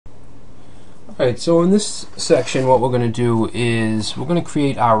Alright, so in this section what we're going to do is we're going to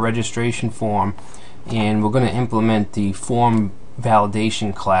create our registration form, and we're going to implement the form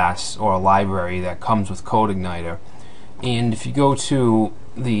validation class or library that comes with Codeigniter. And if you go to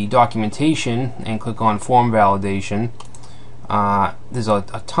the documentation and click on form validation, there's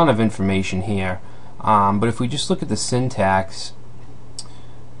a ton of information here, but if we just look at the syntax,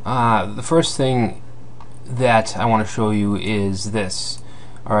 the first thing that I want to show you is this.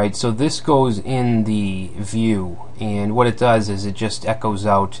 Alright, so this goes in the view, and what it does is it just echoes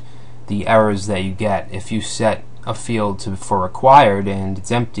out the errors that you get. If you set a field for required and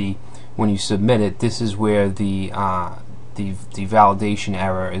it's empty, when you submit it, this is where the validation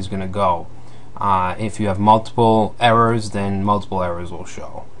error is going to go. If you have multiple errors, then multiple errors will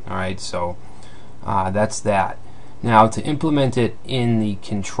show. Alright, so that's that. Now to implement it in the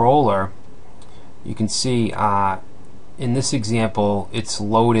controller, you can see in this example it's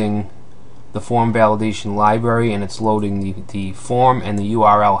loading the form validation library, and it's loading the form and the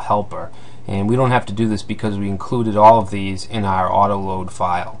URL helper, and we don't have to do this because we included all of these in our auto load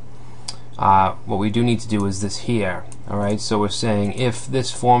file. What we do need to do is this here. Alright, so we're saying if this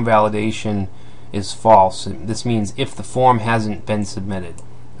form validation is false, this means if the form hasn't been submitted.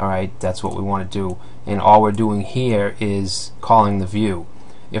 Alright, that's what we want to do, and all we're doing here is calling the view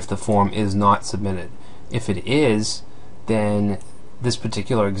if the form is not submitted. If it is, then this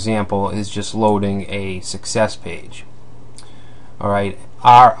particular example is just loading a success page. Alright,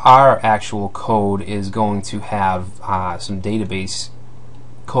 our actual code is going to have some database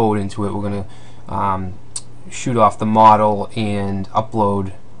code into it. We're going to shoot off the model and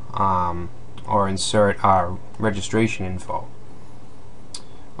upload or insert our registration info.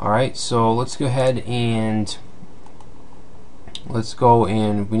 Alright, so let's go ahead and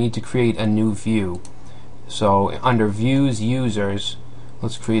we need to create a new view. So under views users,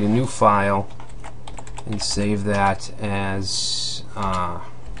 let's create a new file and save that as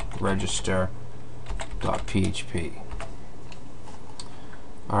register.php.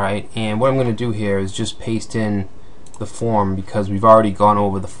 Alright, and what I'm going to do here is just paste in the form, because we've already gone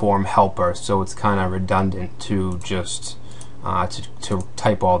over the form helper, so it's kind of redundant to just to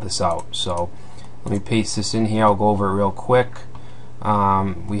type all this out. So let me paste this in here. I'll go over it real quick.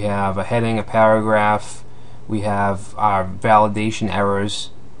 We have a heading, a paragraph, we have our validation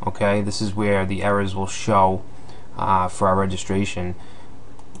errors. Okay, this is where the errors will show for our registration.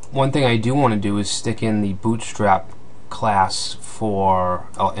 One thing I do want to do is stick in the bootstrap class for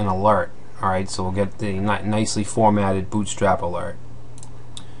an alert. Alright, so we'll get the nicely formatted bootstrap alert.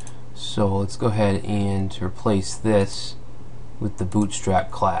 So let's go ahead and replace this with the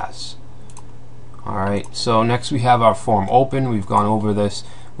bootstrap class. Alright, so next we have our form open. We've gone over this.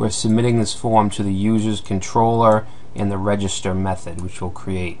 We're submitting this form to the user's controller and the register method, which we'll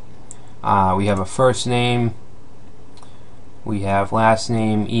create. We have a first name, we have last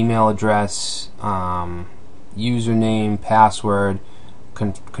name, email address, username, password,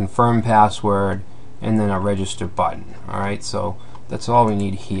 confirm password, and then a register button. Alright, so that's all we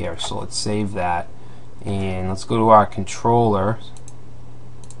need here. So let's save that, and let's go to our controller,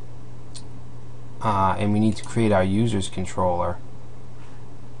 and we need to create our user's controller.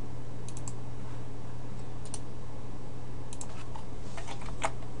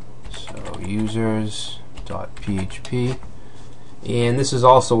 So users.php, and this is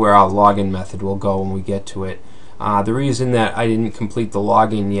also where our login method will go when we get to it. The reason that I didn't complete the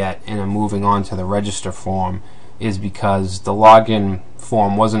login yet and I'm moving on to the register form is because the login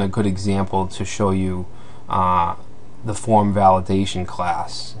form wasn't a good example to show you the form validation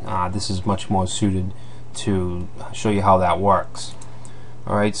class. This is much more suited to show you how that works.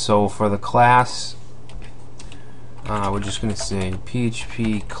 Alright, so for the class, we're just going to say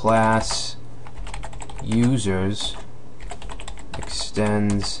PHP class users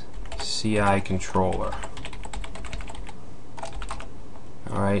extends CI controller.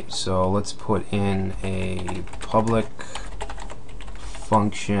 Alright, so let's put in a public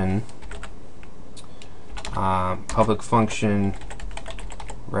function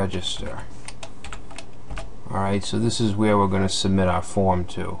register. Alright, so this is where we're going to submit our form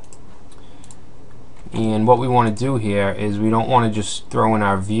to. And what we want to do here is we don't want to just throw in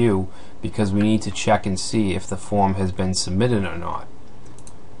our view, because we need to check and see if the form has been submitted or not.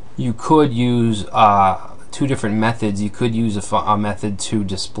 You could use two different methods. You could use a method to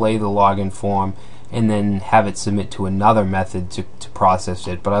display the login form and then have it submit to another method to process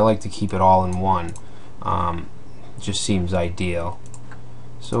it, but I like to keep it all in one. Just seems ideal.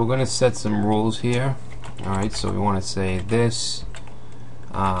 So we're going to set some rules here. Alright, so we want to say this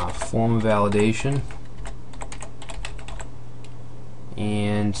form validation,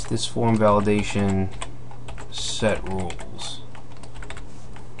 and this form validation set rules.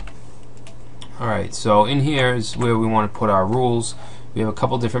 Alright, so in here is where we want to put our rules. We have a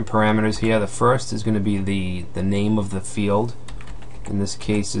couple different parameters here. The first is going to be the name of the field. In this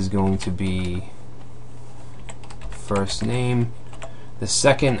case is going to be first name. The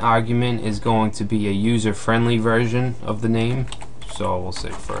second argument is going to be a user-friendly version of the name, so we'll say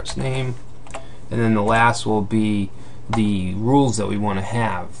first name. And then the last will be the rules that we want to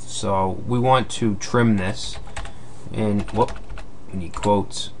have. So we want to trim this, and we need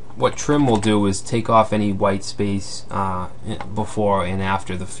quotes. What trim will do is take off any white space before and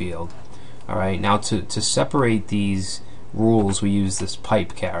after the field. Alright, now to separate these rules we use this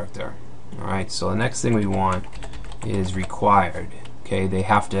pipe character. Alright, so the next thing we want is required. Okay, they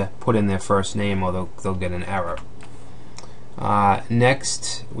have to put in their first name or they'll get an error.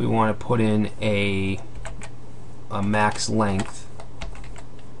 Next we want to put in a max length.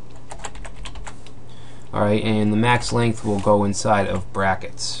 Alright, and the max length will go inside of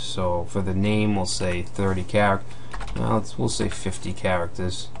brackets. So for the name we'll say 30 characters. We'll say 50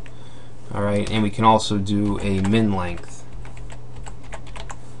 characters. Alright, and we can also do a min length.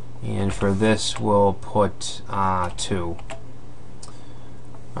 And for this we'll put 2.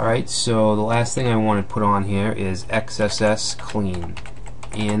 Alright, so the last thing I want to put on here is XSS clean.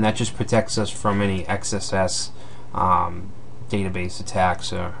 And that just protects us from any XSS database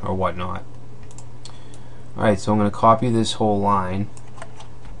attacks or whatnot. Alright, so I'm going to copy this whole line,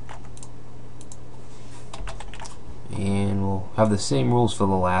 and we'll have the same rules for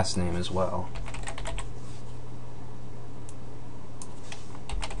the last name as well.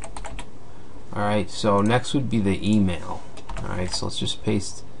 Alright, so next would be the email. Alright, so let's just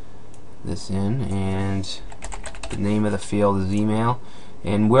paste this in, and the name of the field is email,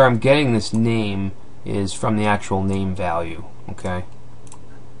 and where I'm getting this name is from the actual name value. Okay,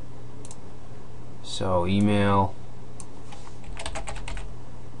 so email,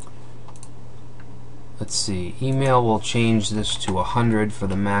 let's see, email will change this to 100 for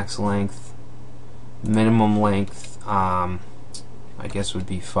the max length. Minimum length I guess would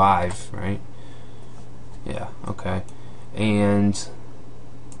be 5, right? Yeah, okay. And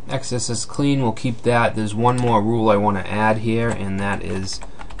XSS clean, we'll keep that. There's one more rule I want to add here, and that is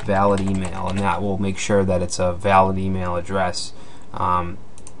valid email, and that will make sure that it's a valid email address.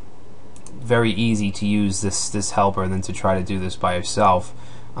 Very easy to use this helper than to try to do this by yourself.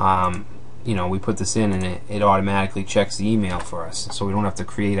 You know, we put this in and it automatically checks the email for us, so we don't have to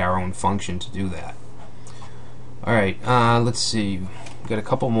create our own function to do that. Alright, let's see, we've got a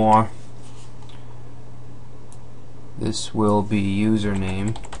couple more. This will be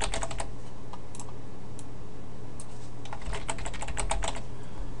username.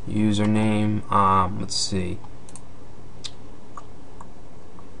 Username, let's see.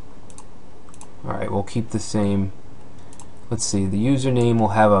 Alright, we'll keep the same. Let's see, the username will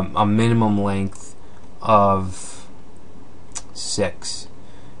have a minimum length of 6.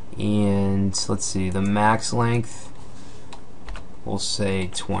 And let's see, the max length, we'll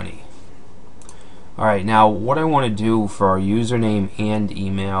say 20. Alright, now what I want to do for our username and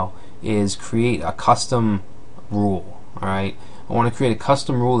email is create a custom rule. Alright, I want to create a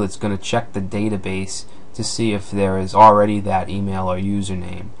custom rule that's going to check the database to see if there is already that email or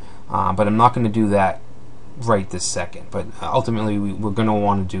username. But I'm not going to do that right this second, but ultimately we're going to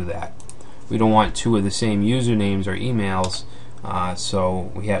want to do that. We don't want two of the same usernames or emails,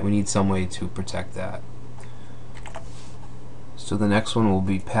 so we need some way to protect that. So the next one will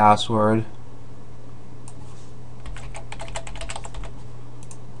be password.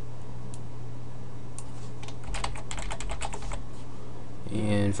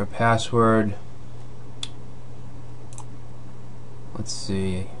 And for password, let's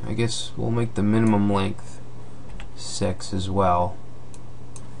see, I guess we'll make the minimum length 6 as well,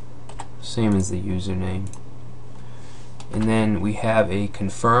 same as the username. And then we have a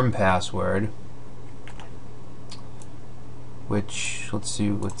confirm password, which, let's see,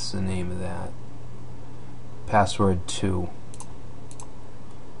 what's the name of that? Password 2.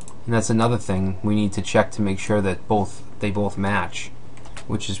 And that's another thing we need to check to make sure that they both match,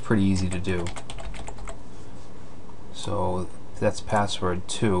 which is pretty easy to do. So that's password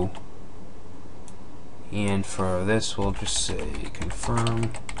 2, and for this we'll just say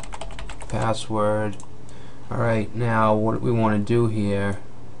confirm password. Alright, now what we want to do here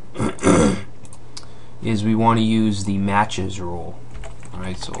is we want to use the matches rule.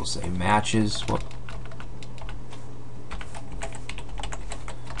 Alright, so we'll say matches,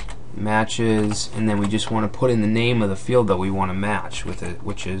 matches, and then we just want to put in the name of the field that we want to match with it,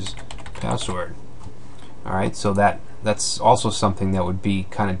 which is password. Alright, so that that's also something that would be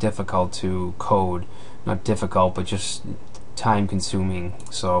kind of difficult to code. Not difficult, but just time consuming.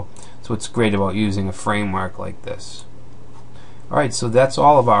 So that's what's great about using a framework like this. Alright, so that's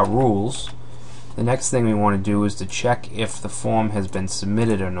all of our rules. The next thing we want to do is to check if the form has been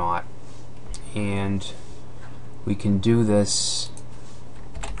submitted or not. And we can do this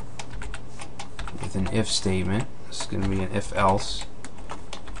with an if statement. This is going to be an if else.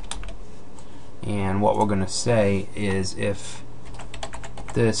 And what we're going to say is if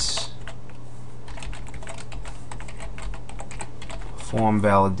this form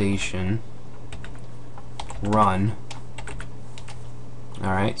validation run.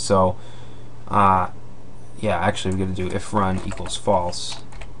 Alright, so yeah, actually we're going to do if run equals false.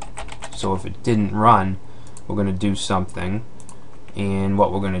 So if it didn't run, we're going to do something, and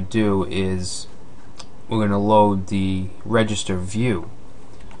what we're going to do is we're going to load the register view.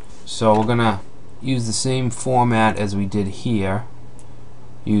 So we're going to use the same format as we did here,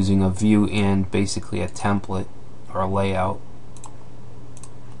 using a view and basically a template or a layout.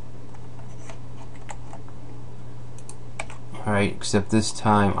 Alright, except this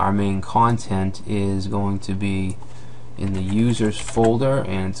time our main content is going to be in the users folder,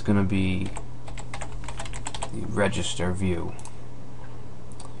 and it's going to be the register view.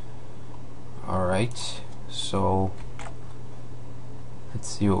 Alright, so let's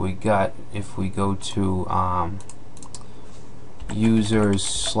see what we got. If we go to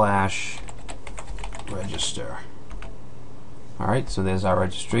users/register. Alright, so there's our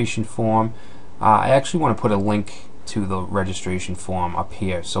registration form. I actually want to put a link to the registration form up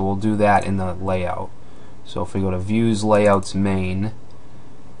here, so we'll do that in the layout. So if we go to views, layouts, main,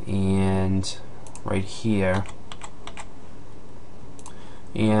 and right here,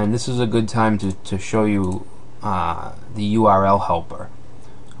 and this is a good time to show you the URL helper.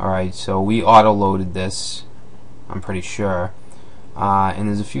 Alright, so we auto-loaded this, I'm pretty sure, and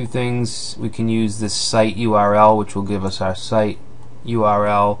there's a few things. We can use this site URL, which will give us our site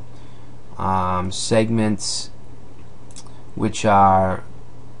URL, segments, which are,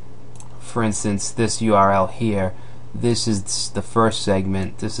 for instance, this URL here. This is the first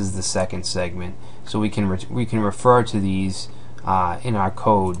segment, this is the second segment, so we can refer to these in our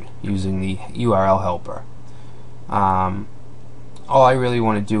code using the URL helper. All I really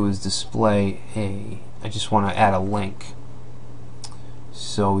want to do is display I just want to add a link,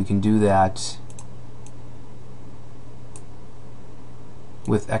 so we can do that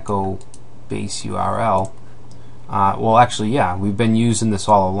with echo base URL. Well, actually, yeah, we've been using this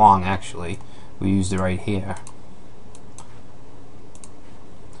all along. Actually, we used it right here.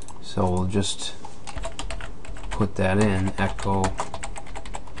 So we'll just put that in, echo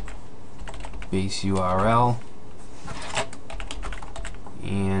base URL,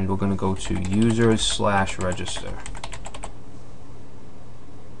 and we're going to go to users/register.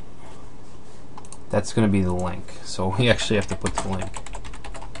 That's going to be the link, so we actually have to put the link.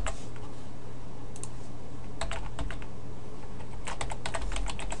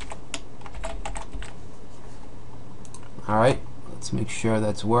 Alright, let's make sure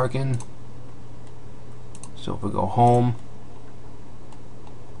that's working. So if we go home,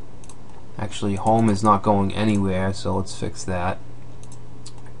 actually home is not going anywhere, so let's fix that.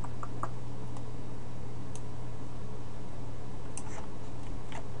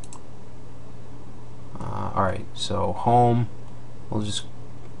 Alright, so home, we'll just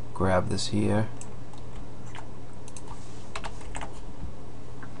grab this here.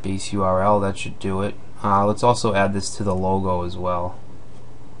 Base URL, that should do it. Let's also add this to the logo as well.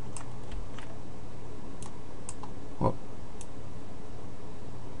 Whoop.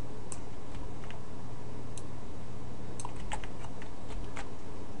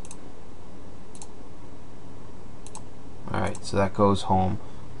 Alright, so that goes home.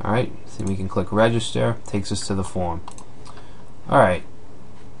 Alright, so we can click register, takes us to the form. Alright,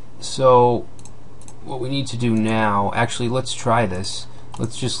 so what we need to do now, actually let's try this.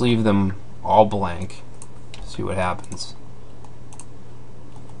 Let's just leave them all blank. See what happens.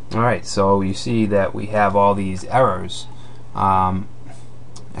 Alright, so you see that we have all these errors. Actually,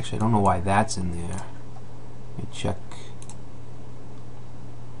 I don't know why that's in there. Let me check.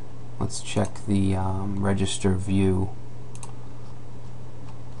 Let's check the register view.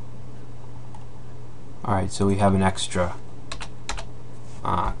 Alright, so we have an extra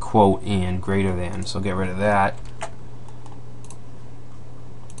quote and greater than, so get rid of that.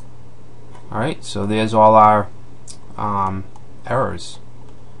 Alright, so there's all our errors.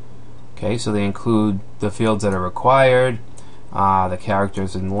 Okay, so they include the fields that are required, the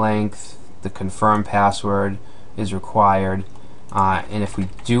characters in length, the confirm password is required, and if we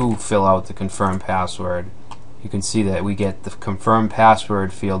do fill out the confirm password, you can see that we get the confirm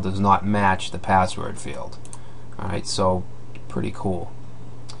password field does not match the password field. Alright, so pretty cool.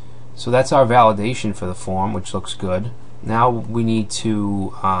 So that's our validation for the form, which looks good. Now we need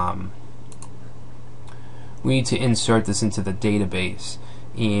to insert this into the database,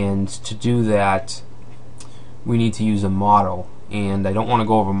 and to do that we need to use a model, and I don't want to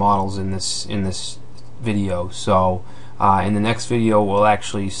go over models in this video, so in the next video we'll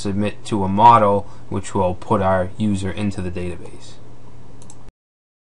actually submit to a model which will put our user into the database.